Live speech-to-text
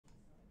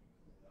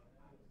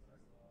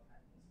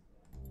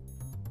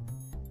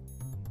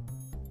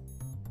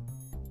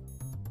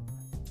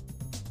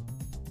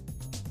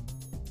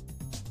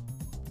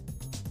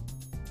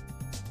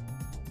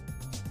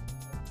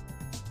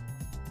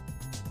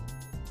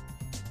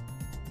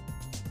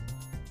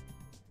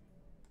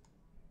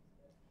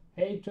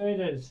Hey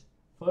traders,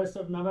 1st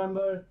of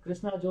November,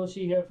 Krishna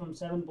Joshi here from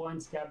 7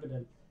 Points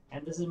Capital,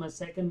 and this is my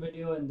second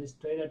video in this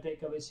trader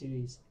takeaway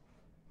series.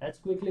 Let's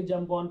quickly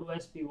jump on to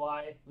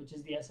SPY, which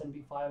is the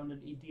S&P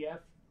 500 ETF,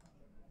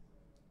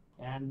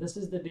 and this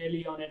is the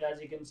daily on it. As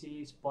you can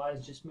see, SPY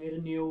has just made a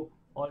new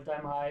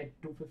all-time high,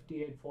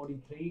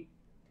 258.43.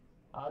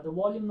 The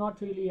volume not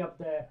really up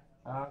there,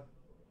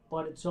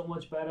 but it's so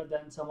much better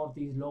than some of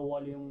these low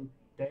volume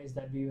days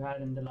that we've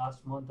had in the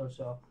last month or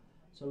so.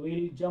 So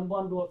we'll jump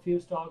on to a few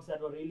stocks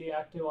that were really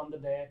active on the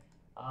day,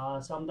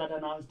 some that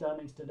announced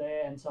earnings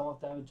today, and some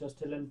of them which are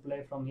still in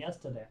play from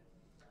yesterday.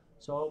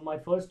 So my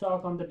first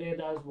stock on the day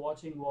that I was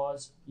watching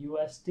was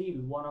US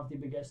Steel, one of the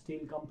biggest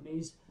steel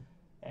companies,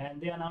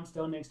 and they announced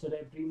earnings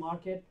today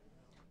pre-market.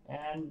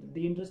 And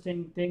the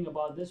interesting thing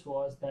about this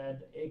was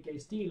that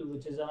AK Steel,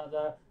 which is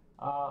another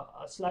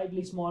a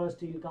slightly smaller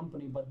steel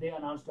company, but they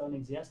announced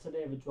earnings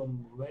yesterday, which were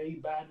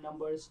very bad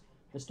numbers.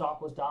 The stock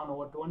was down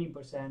over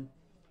 20%.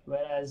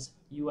 Whereas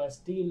US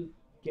Steel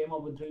came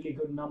up with really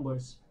good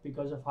numbers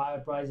because of higher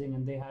pricing,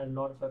 and they had a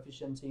lot of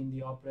efficiency in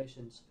the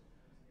operations.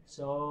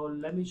 So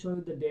let me show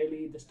you the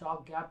daily. The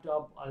stock gapped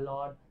up a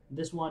lot.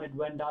 This one, it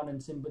went down in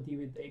sympathy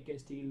with AK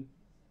Steel,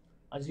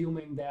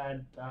 assuming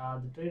that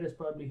the traders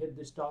probably hit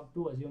this stock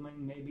too,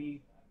 assuming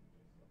maybe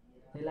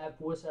they'll have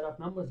poor set of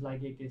numbers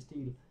like AK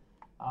Steel,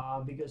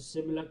 because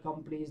similar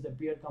companies, the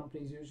peer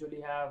companies,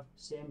 usually have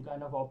same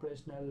kind of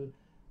operational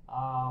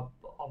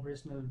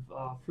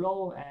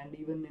flow, and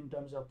even in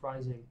terms of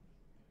pricing.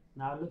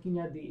 Now looking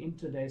at the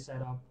intraday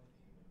setup,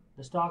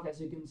 the stock,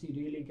 as you can see,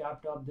 really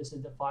gapped up. This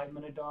is the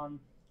 5-minute on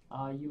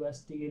US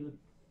Steel,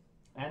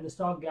 and the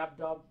stock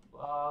gapped up,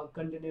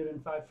 continued in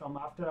fact from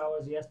after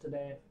hours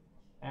yesterday,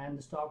 and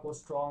the stock was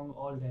strong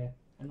all day.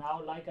 And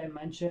now, like I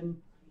mentioned,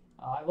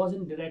 I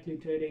wasn't directly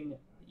trading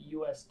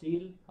US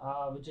Steel,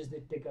 which is the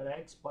ticker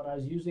X, but I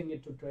was using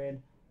it to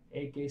trade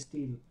AK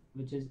Steel,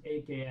 which is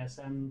AKS,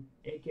 and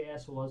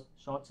AKS was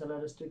short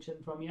seller restriction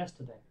from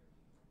yesterday.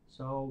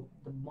 So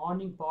the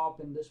morning pop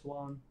in this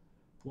one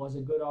was a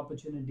good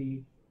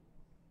opportunity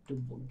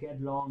to get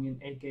long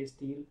in AK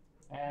Steel,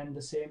 and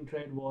the same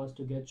trade was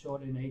to get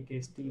short in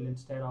AK Steel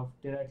instead of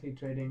directly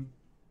trading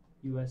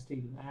US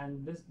Steel.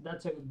 And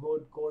that's a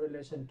good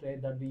correlation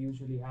trade that we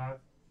usually have.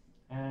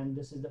 And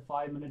this is the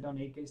 5-minute on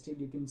AK Steel.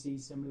 You can see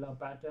similar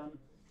pattern.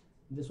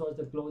 This was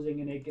the closing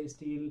in AK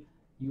Steel.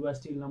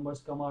 US Steel numbers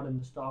come out and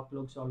the stock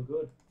looks all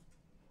good.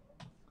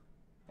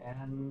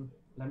 And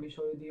let me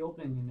show you the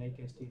opening in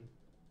AK Steel.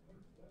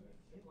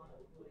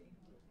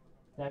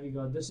 There we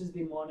go. This is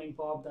the morning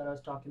pop that I was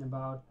talking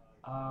about.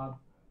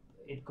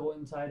 It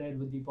coincided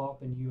with the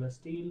pop in US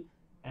Steel,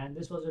 and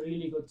this was a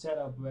really good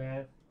setup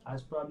where I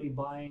was probably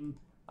buying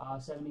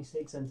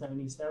 76 and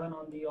 77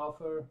 on the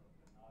offer,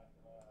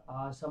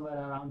 somewhere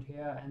around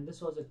here, and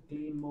this was a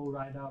clean move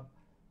right up,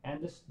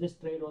 and this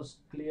trade was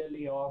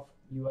clearly off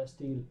US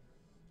Steel.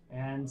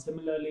 And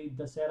similarly,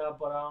 the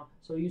setup around,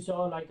 so you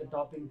saw like a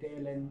topping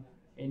tail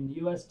in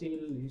US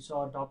Steel, you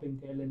saw a topping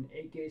tail in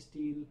AK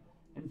Steel.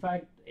 In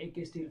fact,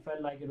 AK Steel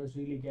felt like it was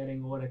really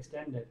getting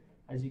overextended,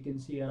 as you can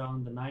see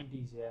around the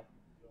 90s here.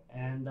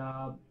 And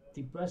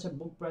the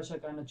book pressure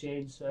kind of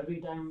changed. So every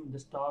time the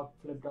stock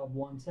flipped up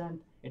 1 cent,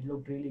 it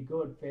looked really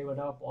good, favored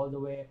up all the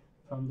way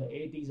from the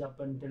 80s up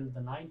until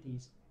the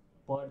 90s.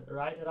 But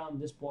right around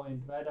this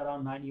point, right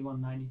around 91,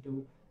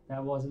 92,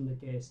 that wasn't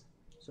the case.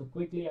 So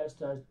quickly I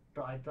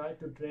tried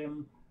to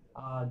trim,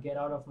 get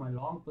out of my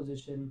long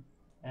position,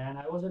 and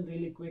I wasn't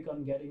really quick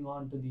on getting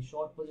on to the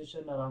short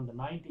position around the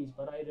 90s,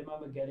 but I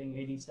remember getting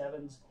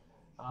 87s,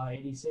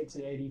 86,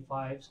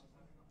 85s,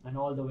 and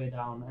all the way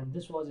down. And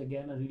this was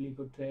again a really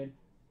good trade,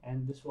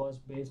 and this was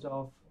based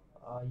off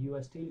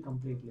US Steel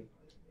completely.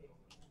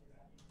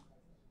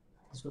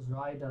 This was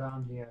right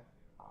around here.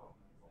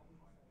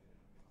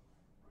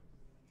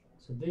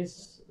 So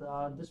this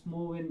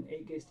move in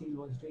AK Steel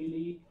was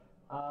really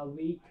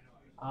weak.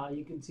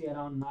 You can see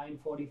around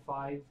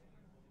 945.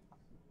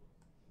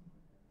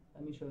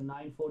 Let me show you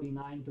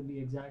 949 to be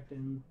exact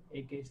in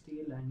AK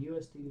Steel, and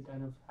US Steel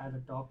kind of had a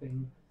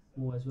topping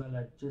move as well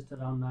at just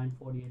around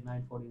 948,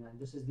 949.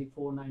 This is the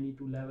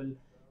 492 level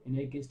in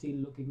AK Steel,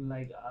 looking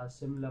like a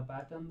similar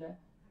pattern there,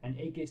 and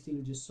AK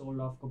Steel just sold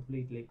off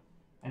completely.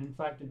 And in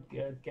fact,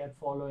 it kept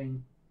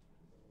following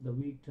the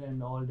weak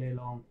trend all day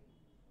long.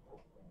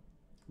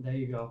 There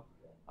you go.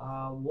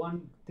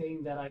 One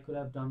thing that I could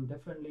have done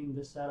differently in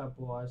this setup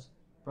was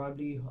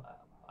probably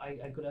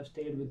I could have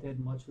stayed with it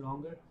much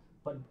longer,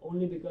 but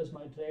only because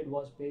my trade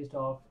was based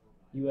off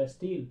US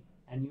Steel,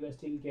 and US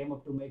Steel came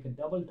up to make a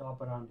double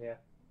top around here,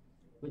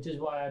 which is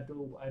why I had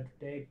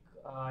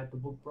to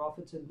book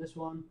profits in this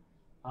one.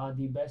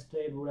 The best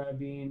trade would have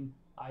been,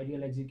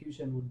 ideal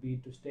execution would be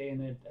to stay in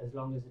it as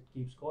long as it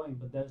keeps going,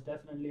 but there's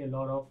definitely a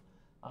lot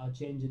of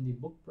change in the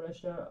book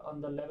pressure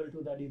on the level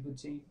 2 that you could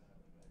see,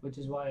 which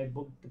is why I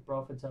booked the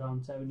profits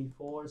around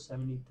 74,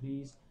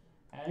 73s,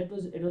 and it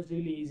was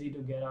really easy to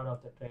get out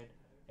of the trade.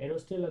 It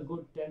was still a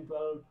good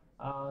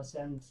 10-12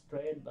 cents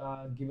trade,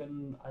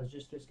 given I was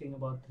just risking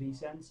about 3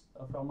 cents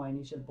from my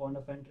initial point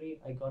of entry.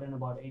 I got in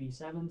about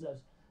 87s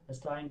was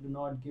trying to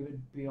not give it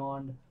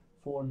beyond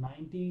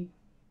 490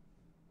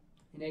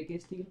 in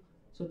AK steel.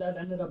 So that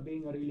ended up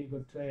being a really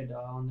good trade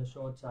on the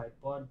short side,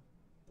 but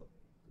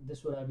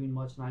this would have been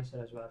much nicer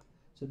as well.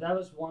 So that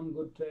was one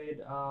good trade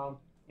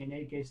in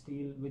AK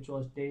steel, which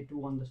was day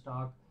 2 on the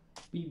stock.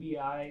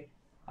 PBI,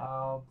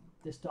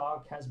 the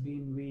stock has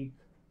been weak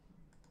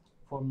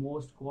for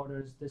most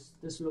quarters.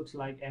 This looks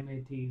like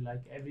MAT,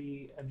 like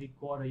every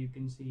quarter you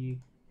can see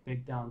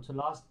big down. So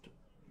last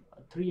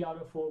 3 out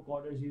of 4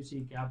 quarters you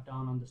see gap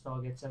down on the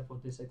stock, except for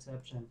this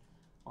exception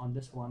on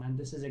this one, and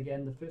this is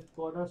again the 5th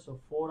quarter. So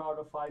 4 out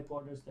of 5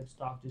 quarters that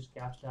stock just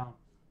gaps down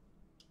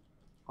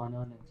on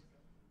earnings.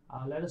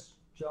 Let us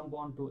jump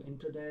on to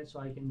intraday so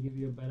I can give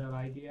you a better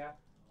idea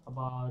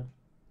about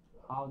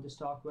how the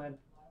stock went.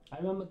 I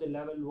remember the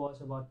level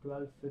was about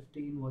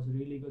 12.15, was a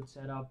really good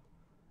setup.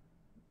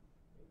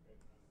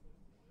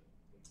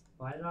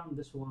 Right around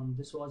this one,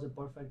 this was a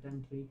perfect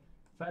entry.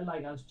 Felt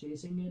like I was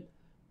chasing it,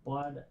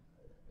 but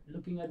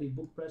looking at the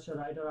book pressure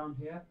right around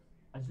here,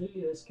 I was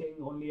really risking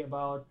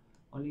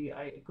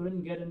I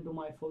couldn't get into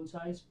my full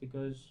size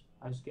because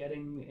I was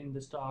getting in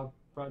the stock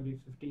probably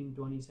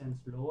 15-20 cents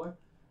lower.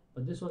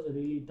 But this was a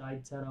really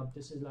tight setup.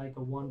 This is like a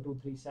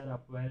 1-2-3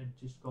 setup where it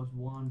just goes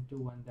 1,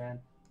 2, and then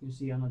you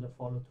see another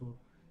follow through.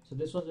 So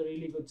this was a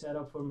really good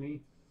setup for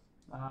me.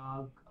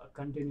 A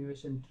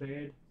continuation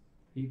trade.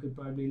 You could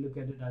probably look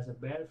at it as a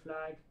bear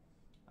flag,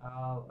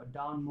 a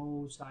down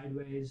move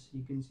sideways.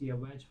 You can see a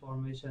wedge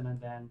formation, and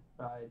then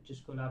it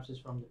just collapses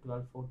from the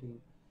 12.14.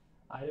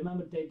 I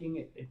remember taking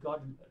it. It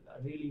got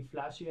really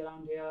flashy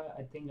around here.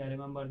 I think I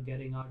remember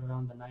getting out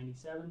around the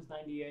 97s,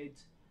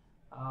 98s.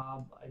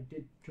 I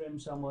did trim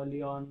some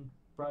early on,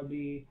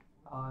 probably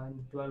in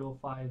the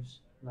 12.05s,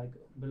 like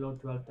below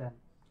 12.10.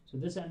 So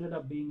this ended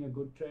up being a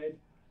good trade.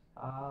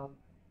 I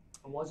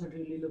wasn't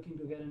really looking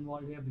to get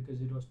involved here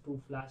because it was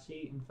too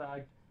flashy. In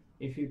fact,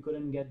 if you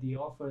couldn't get the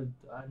offer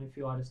and if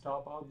you had a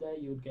stop out there,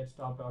 you would get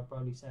stopped out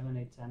probably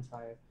 7-8 cents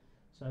higher.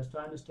 So I was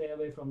trying to stay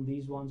away from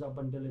these ones up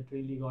until it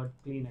really got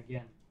clean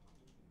again.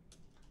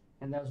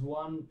 And there's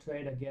one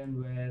trade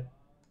again where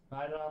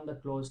right around the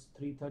close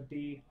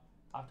 330,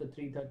 after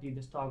 330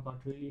 the stock got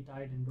really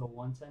tight into a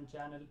 1 cent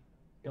channel.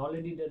 It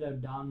already did a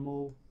down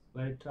move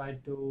where it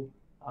tried to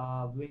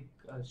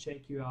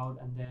shake you out,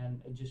 and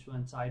then it just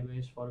went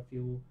sideways for a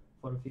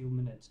few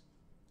minutes.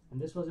 And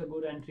this was a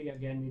good entry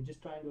again. You're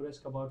just trying to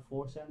risk about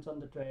 4 cents on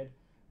the trade.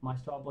 My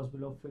stop was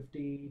below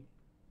 53,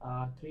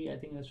 I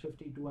think it was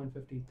 52 and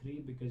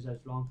 53 because I was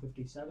long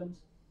 57s,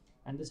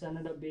 and this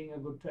ended up being a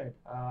good trade.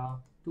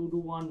 2 to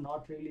 1,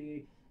 not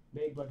really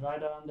big, but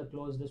right around the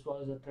close this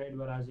was a trade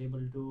where I was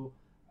able to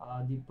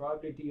the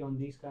probability on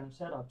these kind of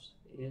setups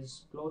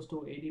is close to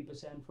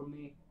 80% for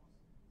me,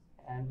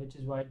 and which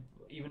is why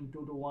even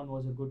 2 to 1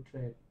 was a good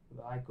trade.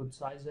 I could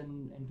size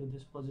into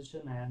this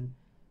position, and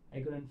I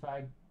could in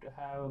fact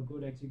have a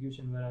good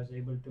execution where I was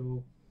able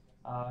to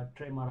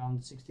trim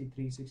around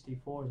 63,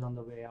 64s on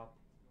the way up.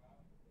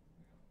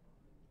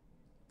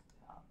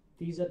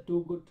 These are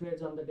 2 good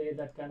trades on the day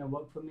that kind of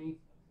worked for me.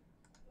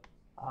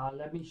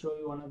 Let me show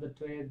you another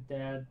trade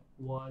that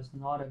was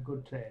not a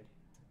good trade.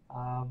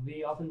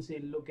 We often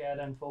look at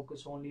and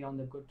focus only on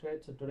the good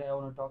trade. So today I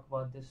want to talk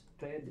about this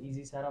trade, the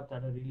easy setup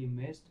that I really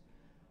missed.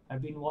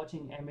 I've been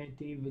watching MAT,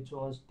 which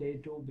was day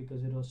 2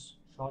 because it was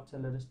short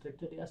seller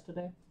restricted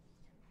yesterday.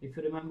 If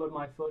you remember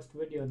my first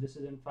video, this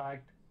is in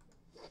fact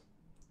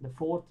the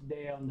 4th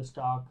day on the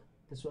stock.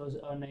 This was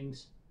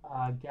earnings,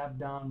 gap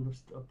down,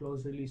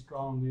 closed really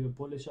strong. We were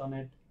bullish on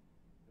it.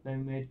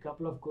 Then we made a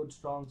couple of good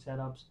strong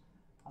setups.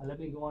 Let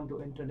me go on to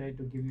intraday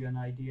to give you an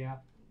idea.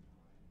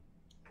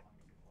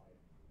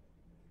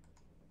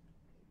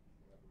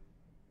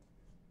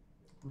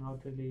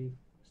 Not really,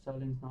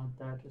 sterling's not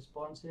that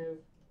responsive.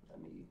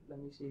 Let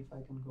me see if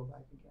I can go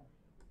back again.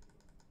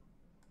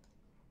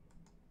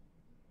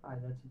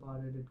 Alright, that's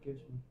about it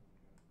gives me.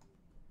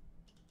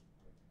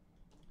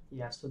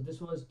 Yeah, so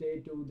this was day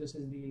 2. This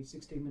is the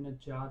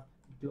 60-minute chart.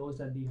 It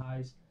closed at the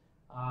highs.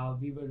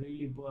 We were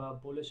really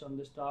bullish on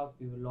the stock.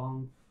 We were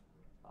long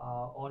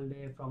all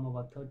day from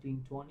about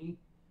 13.20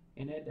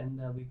 in it, and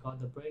we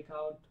got the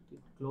breakout. It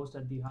closed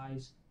at the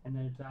highs, and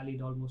then it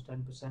rallied almost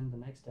 10% the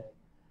next day.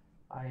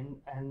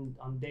 And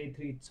on day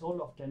 3 it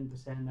sold off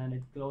 10%, and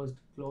it closed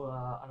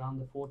around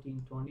the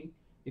 14.20.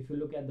 If you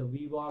look at the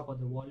VWAP or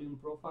the volume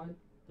profile,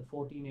 the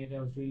 14 area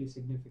was really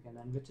significant,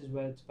 and which is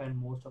where it spent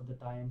most of the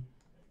time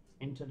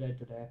intraday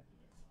today,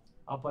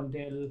 up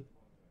until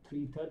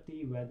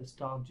 3:30, where the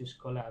stock just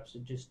collapsed.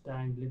 It just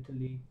tanked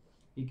literally.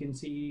 You can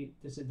see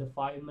this is the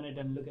 5-minute,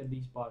 and look at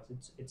these parts.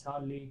 It's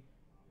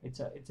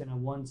in a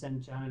 1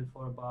 cent channel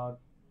for about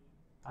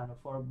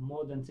for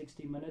more than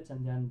 60 minutes,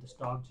 and then the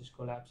stock just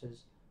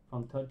collapses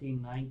from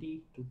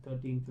 13.90 to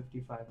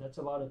 13.55. That's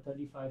about a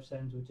 35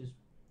 cents, which is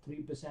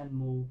 3%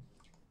 move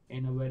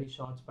in a very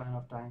short span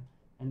of time.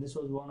 And this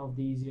was one of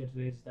the easier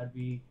trades that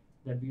we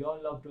all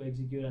love to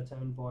execute at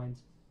 7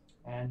 points.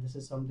 And this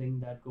is something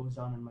that goes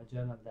down in my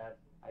journal, that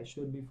I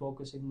should be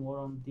focusing more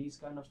on these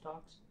kind of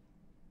stocks,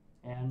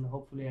 and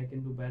hopefully I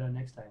can do better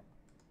next time.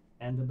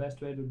 and the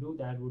best way to do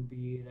that would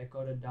be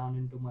record it down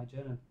into my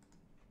journal.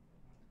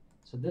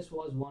 So this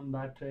was one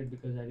bad trade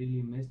because I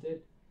really missed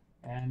it,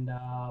 and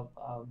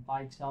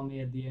Mike saw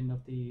me at the end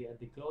of the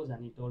close,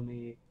 and he told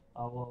me,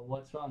 well,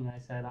 what's wrong? And I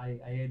said I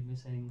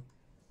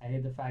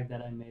hate the fact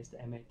that I missed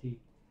MAT.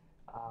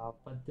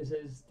 But this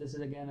is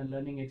again a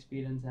learning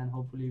experience, and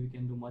hopefully we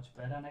can do much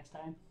better next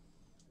time.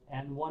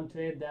 And one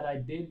trade that I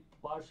did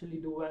partially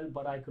do well,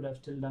 but I could have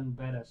still done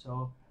better.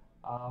 So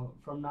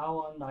from now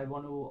on, I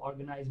want to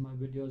organize my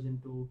videos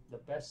into the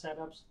best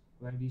setups,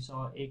 where we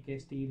saw AK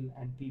Steel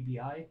and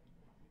PBI,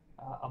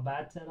 a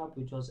bad setup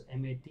which was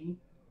MAT,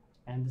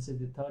 and this is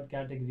the third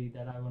category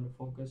that I want to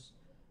focus,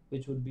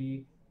 which would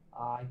be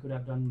I could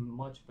have done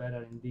much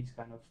better in these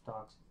kind of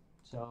stocks.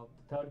 So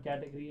the third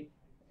category,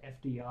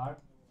 FTR,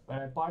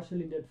 where I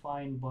partially did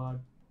fine, but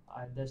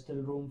there's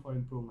still room for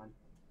improvement.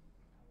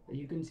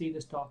 You can see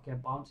the stock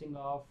kept bouncing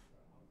off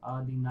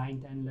the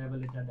 9-10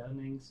 level. It had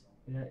earnings.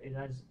 It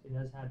has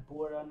had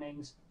poor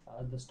earnings.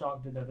 The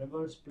stock did a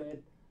reverse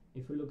split.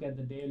 If you look at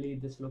the daily,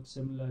 this looks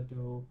similar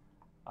to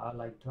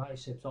like dry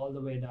ships all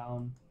the way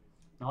down.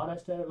 Not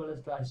as terrible as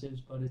dry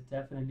ships, but it's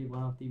definitely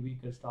one of the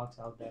weaker stocks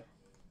out there.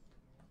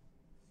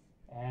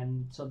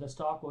 And so the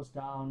stock was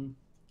down.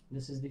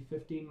 This is the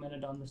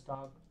 15-minute on the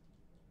stock.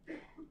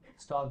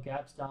 Stock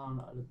gaps down,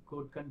 a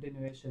good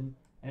continuation,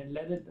 and it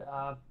let it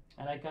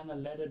and I kind of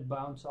let it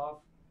bounce off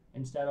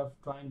instead of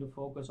trying to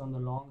focus on the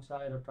long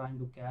side or trying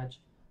to catch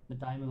the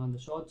timing on the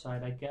short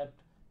side. I kept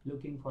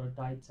looking for a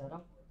tight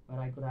setup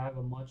where I could have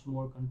a much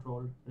more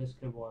controlled risk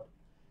reward,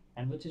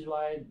 and which is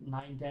why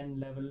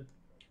 9-10 level,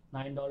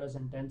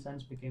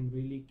 $9.10 became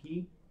really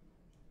key.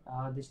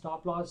 The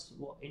stop loss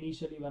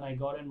initially when I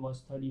got in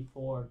was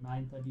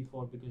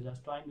 934, because I was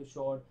trying to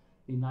short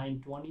the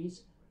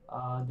 920s,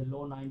 the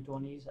low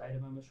 920s. I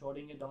remember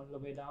shorting it all the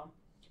way down,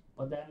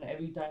 but then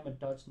every time it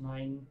touched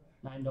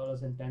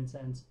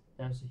 $9.10,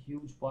 there's a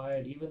huge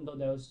buyer. Even though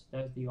there's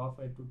the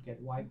offer, it would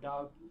get wiped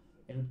out.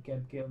 It would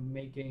keep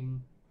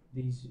making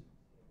these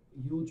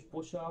huge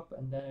push up,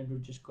 and then it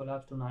would just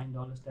collapse to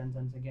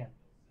 $9.10 again.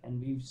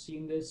 And we've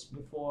seen this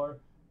before.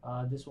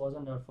 This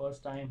wasn't our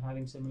first time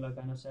having similar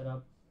kind of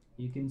setup.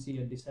 You can see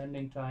a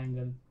descending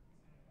triangle,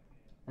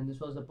 and this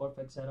was the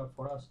perfect setup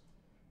for us.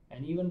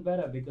 And even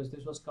better, because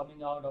this was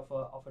coming out of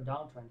a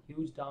downtrend,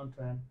 huge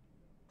downtrend.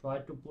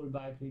 Tried to pull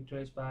back,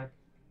 retrace back,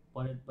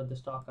 but the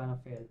stock kind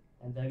of failed.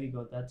 And there we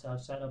go. That's our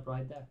setup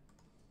right there.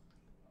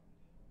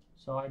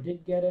 So I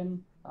did get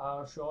in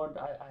short.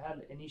 I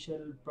had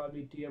initial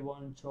probably tier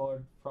 1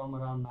 short from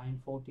around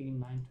 914,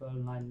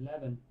 912,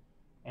 911,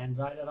 and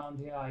right around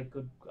here I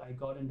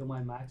got into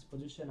my max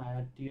position. I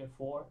had tier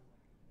 4,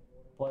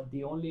 but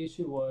the only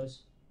issue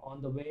was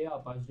on the way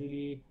up. I was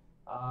really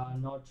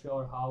not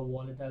sure how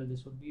volatile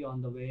this would be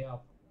on the way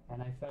up,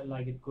 and I felt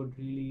like it could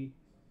really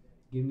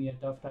give me a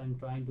tough time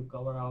trying to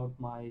cover out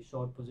my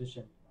short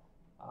position,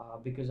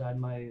 because I had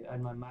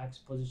my max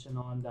position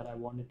on that I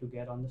wanted to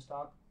get on the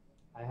stock.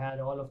 I had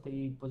all of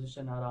the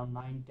position around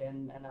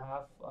 910 and a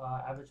half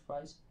average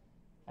price,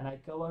 and I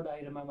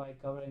remember I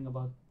covering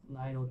about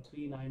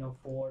 903,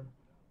 904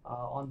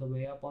 on the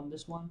way up on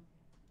this one,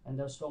 and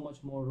there's so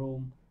much more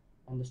room,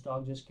 and the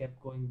stock just kept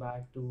going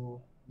back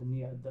to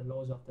the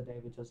lows of the day,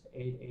 which was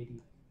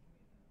 880.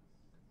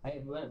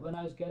 When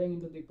I was getting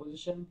into the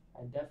position,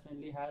 I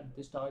definitely had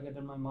this target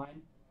in my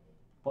mind,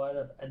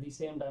 but at the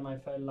same time I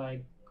felt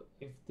like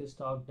if this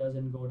stock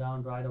doesn't go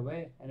down right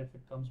away, and if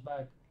it comes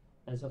back,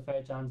 there's a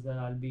fair chance that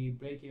I'll be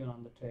break even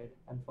on the trade.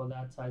 And for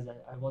that size,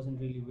 I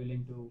wasn't really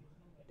willing to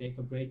take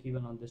a break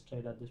even on this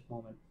trade at this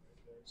moment.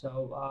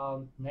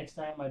 So next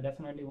time I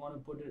definitely want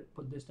to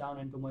put this down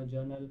into my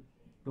journal,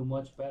 do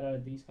much better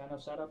at these kind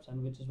of setups,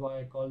 and which is why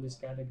I call this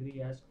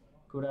category as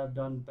could have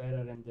done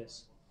better in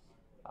this.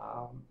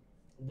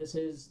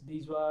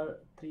 These were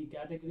 3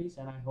 categories,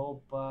 and I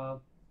hope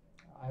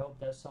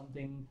there's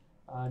something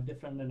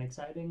different and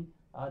exciting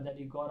that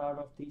you got out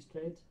of these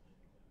trades.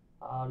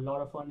 A lot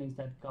of earnings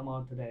that come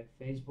out today.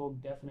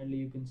 Facebook, definitely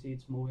you can see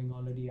it's moving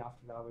already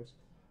after hours.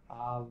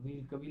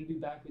 We'll be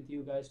back with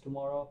you guys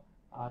tomorrow.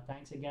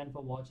 Thanks again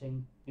for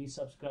watching. Please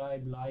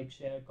subscribe, like,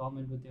 share,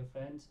 comment with your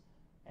friends,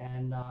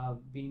 and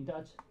be in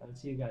touch. I'll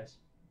see you guys.